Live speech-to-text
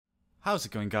How's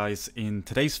it going, guys? In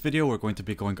today's video we're going to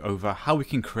be going over how we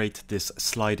can create this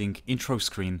sliding intro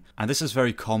screen, and this is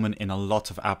very common in a lot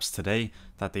of apps today,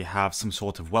 that they have some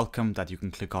sort of welcome that you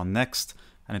can click on next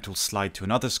and it will slide to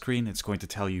another screen. It's going to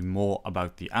tell you more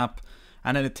about the app,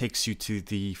 and then it takes you to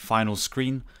the final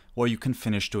screen where you can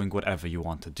finish doing whatever you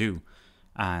want to do.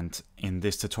 And in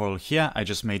this tutorial here, I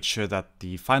just made sure that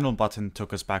the final button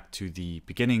took us back to the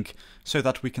beginning so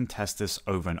that we can test this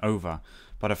over and over.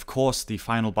 But of course, the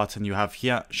final button you have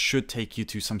here should take you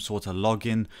to some sort of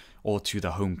login or to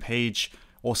the home page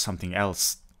or something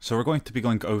else. So we're going to be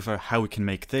going over how we can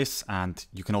make this, and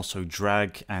you can also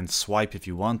drag and swipe if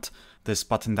you want. This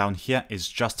button down here is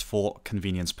just for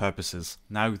convenience purposes.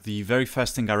 Now, the very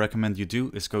first thing I recommend you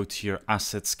do is go to your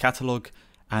assets catalog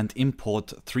and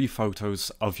import 3 photos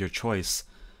of your choice.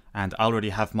 And I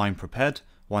already have mine prepared.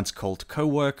 One's called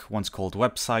co-work, one's called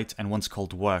website, and one's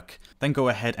called work. Then go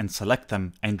ahead and select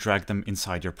them and drag them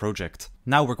inside your project.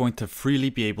 Now we're going to freely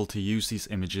be able to use these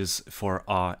images for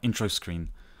our intro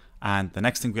screen. And the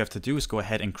next thing we have to do is go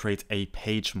ahead and create a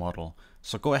page model.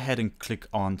 So go ahead and click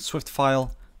on Swift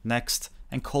File, Next,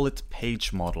 and call it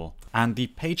Page Model. And the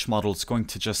page model is going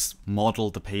to just model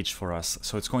the page for us.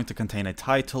 So it's going to contain a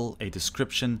title, a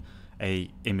description, a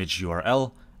image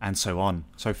URL, and so on.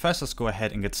 So first let's go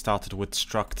ahead and get started with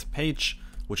struct page,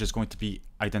 which is going to be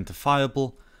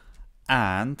identifiable.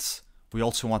 And we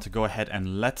also want to go ahead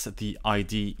and let the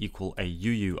ID equal a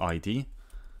UUID.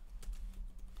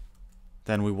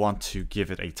 Then we want to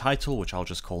give it a title, which I'll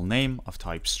just call name of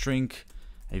type string,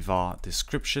 a var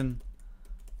description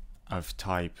of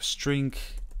type string,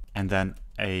 and then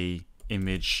a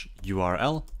image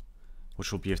URL,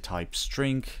 which will be of type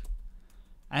string,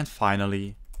 and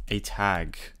finally a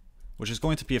tag, which is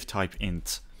going to be of type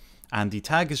int. And the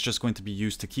tag is just going to be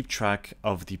used to keep track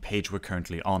of the page we're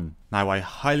currently on. Now, I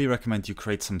highly recommend you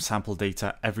create some sample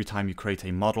data every time you create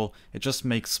a model. It just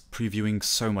makes previewing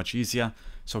so much easier.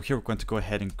 So here we're going to go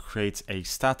ahead and create a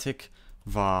static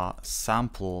var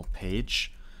sample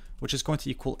page, which is going to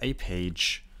equal a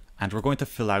page. And we're going to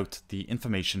fill out the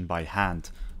information by hand.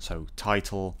 So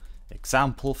title,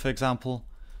 example, for example,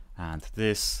 and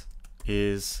this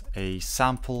is a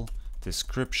sample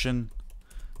description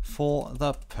for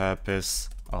the purpose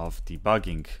of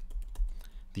debugging.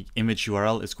 The image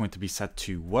URL is going to be set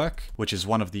to work, which is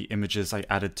one of the images I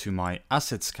added to my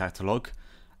assets catalog,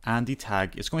 and the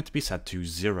tag is going to be set to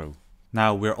 0.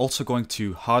 Now we're also going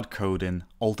to hard code in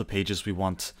all the pages we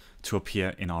want to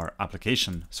appear in our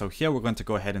application. So here we're going to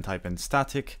go ahead and type in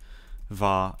static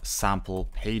var sample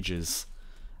pages,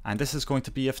 and this is going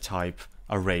to be of type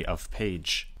array of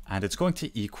page, and it's going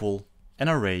to equal an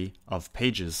array of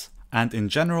pages. And in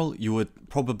general, you would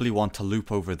probably want to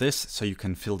loop over this so you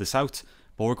can fill this out,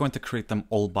 but we're going to create them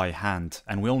all by hand,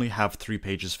 and we only have 3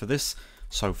 pages for this.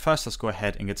 So first let's go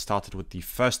ahead and get started with the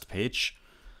first page.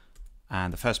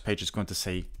 And the first page is going to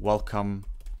say welcome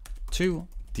to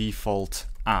default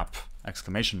app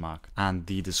exclamation mark, and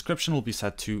the description will be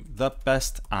set to the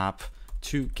best app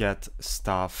to get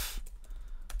stuff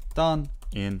done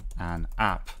in an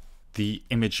app. The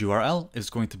image URL is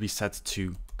going to be set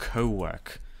to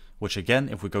co-work, which again,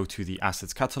 if we go to the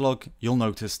assets catalog, you'll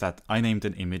notice that I named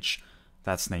an image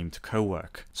that's named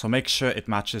co-work. So make sure it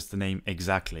matches the name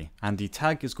exactly. And the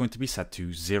tag is going to be set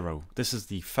to 0. This is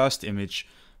the first image,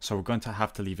 so we're going to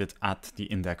have to leave it at the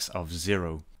index of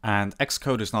 0. And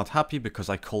Xcode is not happy because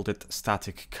I called it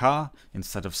static car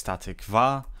instead of static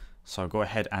var. So go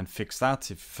ahead and fix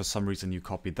that if for some reason you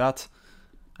copied that,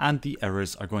 and the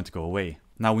errors are going to go away.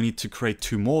 Now we need to create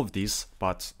 2 more of these,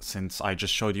 but since I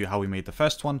just showed you how we made the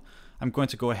first one, I'm going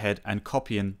to go ahead and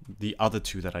copy in the other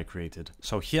 2 that I created.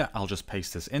 So here I'll just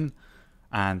paste this in,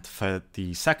 and for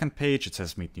the second page it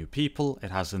says meet new people, it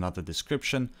has another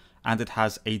description, and it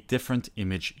has a different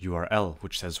image URL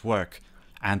which says work.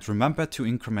 And remember to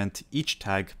increment each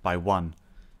tag by 1.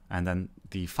 And then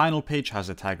the final page has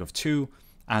a tag of 2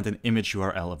 and an image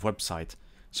URL of website.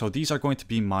 So these are going to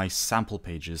be my sample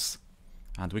pages.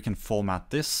 And we can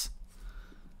format this.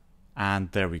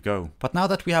 And there we go. But now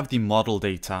that we have the model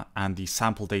data and the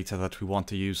sample data that we want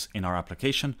to use in our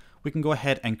application, we can go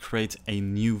ahead and create a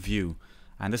new view.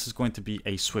 And this is going to be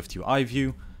a SwiftUI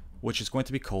view, which is going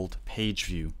to be called page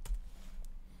view.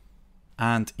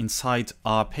 And inside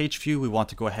our page view, we want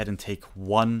to go ahead and take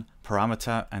 1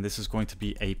 parameter, and this is going to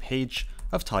be a page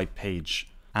of type page.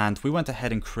 And we went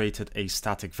ahead and created a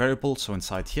static variable. So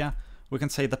inside here, we can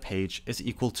say the page is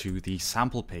equal to the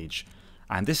sample page.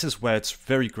 And this is where it's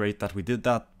very great that we did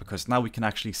that, because now we can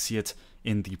actually see it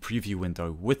in the preview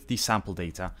window with the sample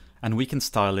data, and we can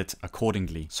style it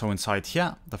accordingly. So inside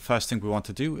here, the first thing we want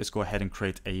to do is go ahead and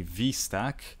create a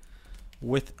vstack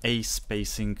with a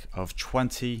spacing of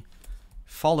 20,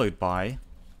 followed by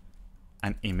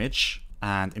an image.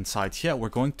 And inside here, we're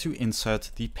going to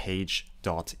insert the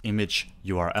page.image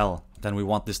URL. Then we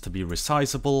want this to be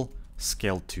resizable,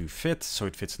 scaled to fit, so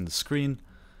it fits in the screen.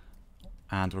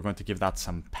 And we're going to give that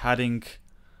some padding,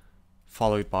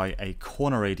 followed by a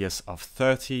corner radius of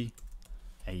 30,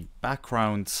 a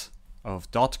background of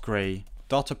 .gray,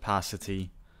 .opacity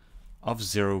of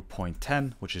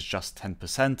 0.10, which is just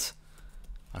 10%,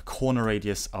 a corner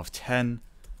radius of 10,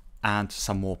 and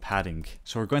some more padding.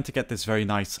 So we're going to get this very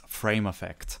nice frame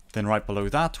effect. Then right below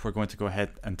that, we're going to go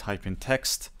ahead and type in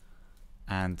text,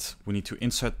 and we need to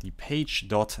insert the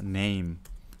page.name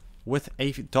with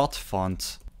a dot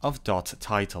font of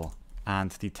 .title.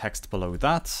 And the text below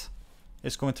that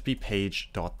is going to be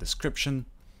page.description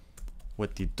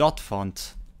with the dot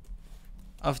font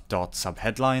of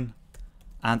 .subheadline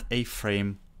and a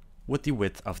frame with the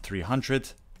width of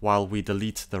 300 while we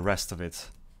delete the rest of it.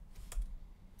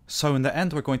 So in the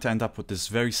end, we're going to end up with this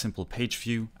very simple page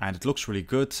view, and it looks really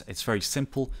good. It's very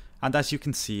simple, and as you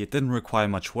can see, it didn't require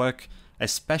much work,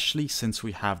 especially since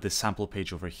we have this sample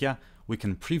page over here. We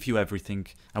can preview everything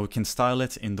and we can style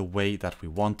it in the way that we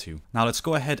want to. Now let's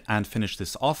go ahead and finish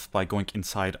this off by going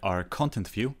inside our content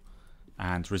view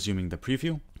and resuming the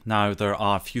preview. Now there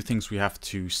are a few things we have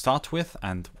to start with,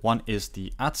 and one is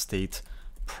the @state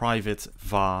private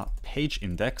var page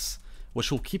index,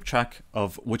 which will keep track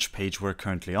of which page we're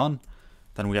currently on.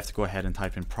 Then we have to go ahead and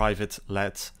type in private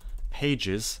let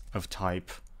pages of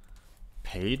type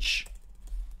page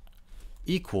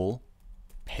equal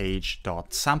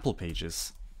page.sample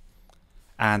pages.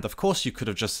 And of course you could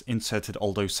have just inserted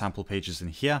all those sample pages in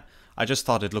here. I just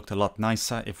thought it looked a lot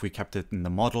nicer if we kept it in the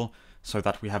model so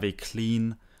that we have a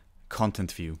clean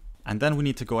content view. And then we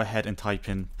need to go ahead and type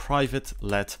in private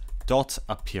let dot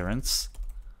appearance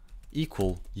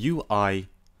equal UI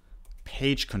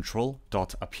page control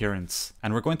dot appearance.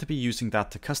 And we're going to be using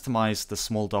that to customize the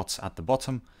small dots at the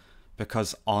bottom,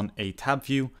 because on a tab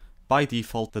view, by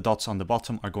default, the dots on the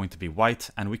bottom are going to be white,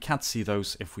 and we can't see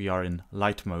those if we are in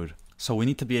light mode. So we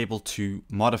need to be able to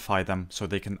modify them so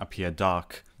they can appear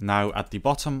dark. Now at the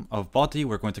bottom of body,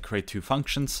 we're going to create two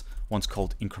functions. One's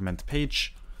called increment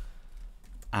page,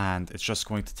 and it's just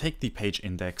going to take the page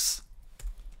index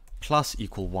plus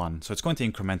equal 1. So it's going to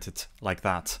increment it like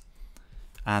that.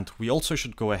 And we also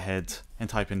should go ahead and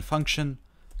type in function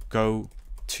go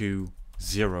to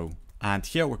 0. And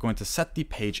here we're going to set the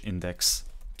page index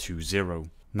to 0.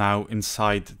 Now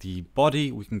inside the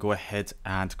body, we can go ahead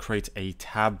and create a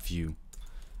tab view.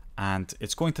 And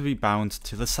it's going to be bound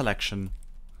to the selection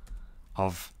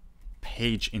of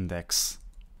page index.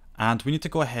 And we need to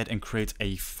go ahead and create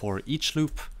a for each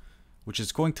loop, which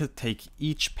is going to take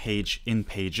each page in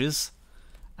pages,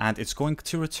 and it's going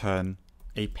to return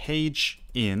a page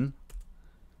in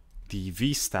the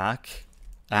VStack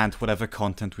and whatever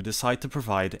content we decide to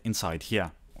provide inside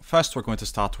here. First, we're going to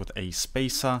start with a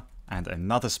spacer and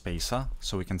another spacer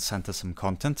so we can center some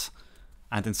content.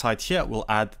 And inside here, we'll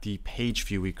add the page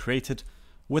view we created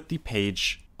with the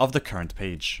page of the current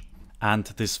page. And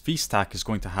this VStack is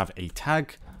going to have a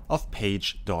tag of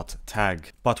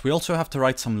page.tag. But we also have to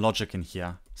write some logic in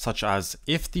here, such as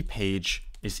if the page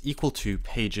is equal to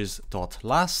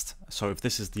pages.last, so if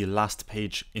this is the last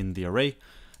page in the array,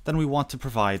 then we want to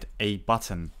provide a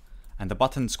button. And the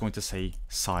button is going to say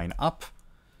sign up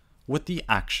with the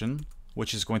action,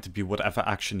 which is going to be whatever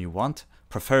action you want.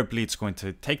 Preferably it's going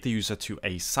to take the user to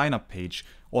a sign up page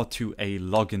or to a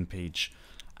login page.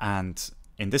 And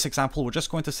in this example, we're just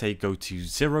going to say go to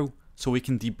 0 so we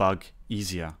can debug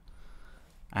easier.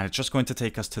 And it's just going to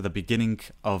take us to the beginning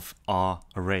of our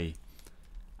array.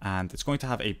 And it's going to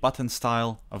have a button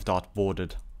style of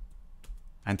 .bordered.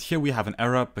 And here we have an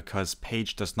error because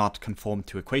page does not conform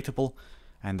to equatable,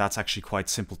 and that's actually quite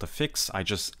simple to fix. I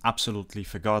just absolutely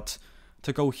forgot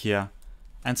to go here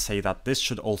and say that this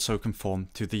should also conform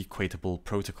to the equatable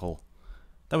protocol.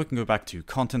 Then we can go back to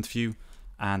content view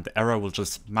and the error will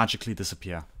just magically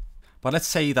disappear. But let's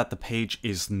say that the page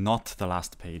is not the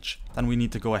last page. Then we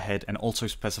need to go ahead and also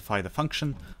specify the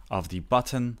function of the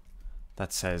button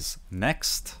that says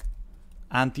next,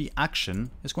 and the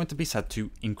action is going to be set to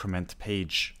increment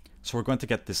page. So we're going to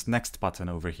get this next button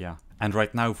over here. And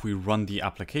right now, if we run the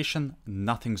application,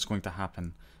 nothing's going to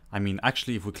happen. I mean,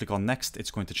 actually, if we click on next,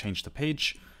 it's going to change the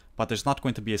page, but there's not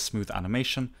going to be a smooth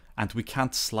animation and we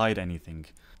can't slide anything.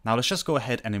 Now let's just go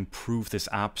ahead and improve this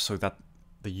app so that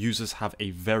the users have a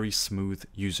very smooth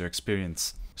user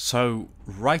experience. So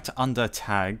right under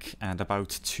tag and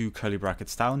about 2 curly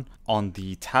brackets down on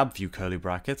the tab view curly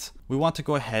bracket, we want to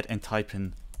go ahead and type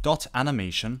in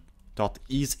 .animation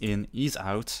ease in, ease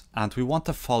out, and we want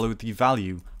to follow the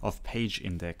value of page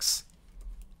index.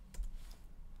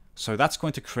 So that's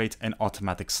going to create an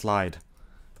automatic slide.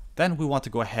 Then we want to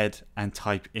go ahead and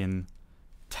type in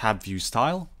tab view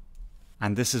style,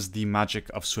 and this is the magic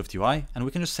of SwiftUI, and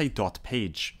we can just say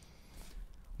 .page.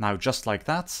 Now just like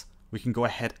that, we can go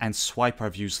ahead and swipe our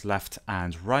views left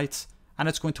and right, and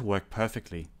it's going to work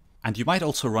perfectly. And you might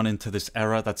also run into this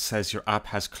error that says your app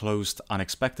has closed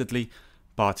unexpectedly,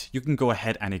 but you can go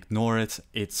ahead and ignore it.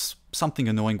 It's something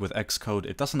annoying with Xcode.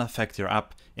 It doesn't affect your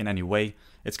app in any way.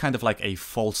 It's kind of like a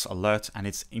false alert, and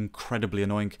it's incredibly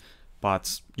annoying,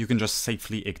 but you can just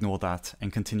safely ignore that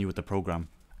and continue with the program.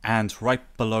 And right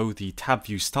below the tab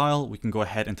view style, we can go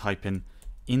ahead and type in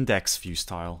index view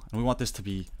style, and we want this to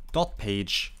be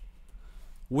 .page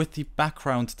with the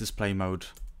background display mode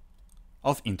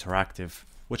of interactive,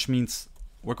 which means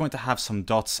we're going to have some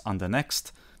dots under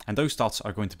next, and those dots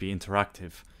are going to be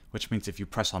interactive, which means if you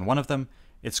press on one of them,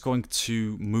 it's going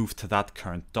to move to that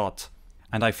current dot.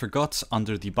 And I forgot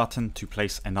under the button to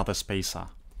place another spacer.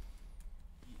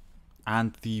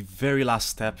 And the very last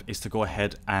step is to go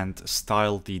ahead and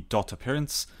style the dot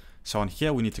appearance. So on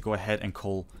here, we need to go ahead and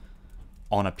call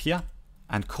onAppear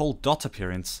and call dot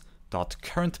appearance dot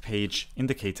current page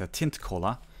indicator tint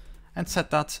color and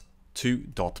set that to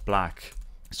dot black.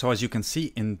 So as you can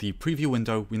see in the preview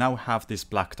window, we now have this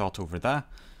black dot over there,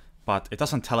 but it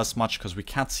doesn't tell us much because we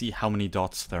can't see how many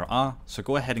dots there are. So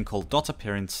go ahead and call dot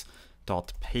appearance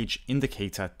dot page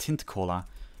indicator tint color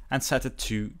and set it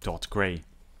to dot gray.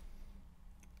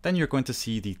 Then you're going to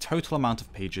see the total amount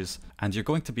of pages, and you're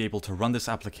going to be able to run this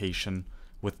application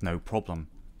with no problem.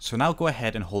 So now go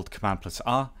ahead and hold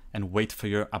Command+R and wait for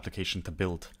your application to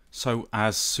build. So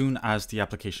as soon as the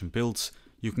application builds,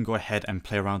 you can go ahead and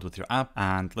play around with your app,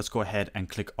 and let's go ahead and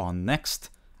click on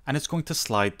next, and it's going to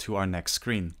slide to our next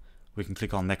screen. We can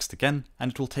click on next again,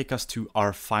 and it will take us to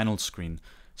our final screen.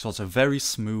 So it's a very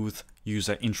smooth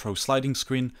user intro sliding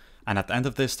screen, and at the end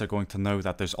of this, they're going to know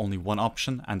that there's only one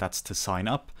option, and that's to sign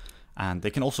up. And they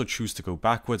can also choose to go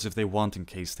backwards if they want, in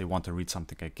case they want to read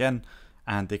something again.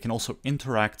 And they can also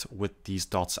interact with these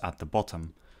dots at the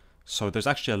bottom. So there's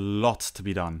actually a lot to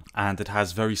be done, and it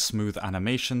has very smooth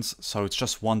animations, so it's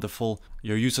just wonderful.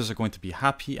 Your users are going to be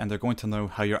happy, and they're going to know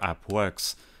how your app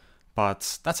works.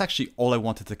 But that's actually all I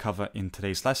wanted to cover in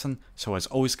today's lesson. So as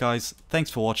always guys,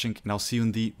 thanks for watching, and I'll see you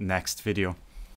in the next video.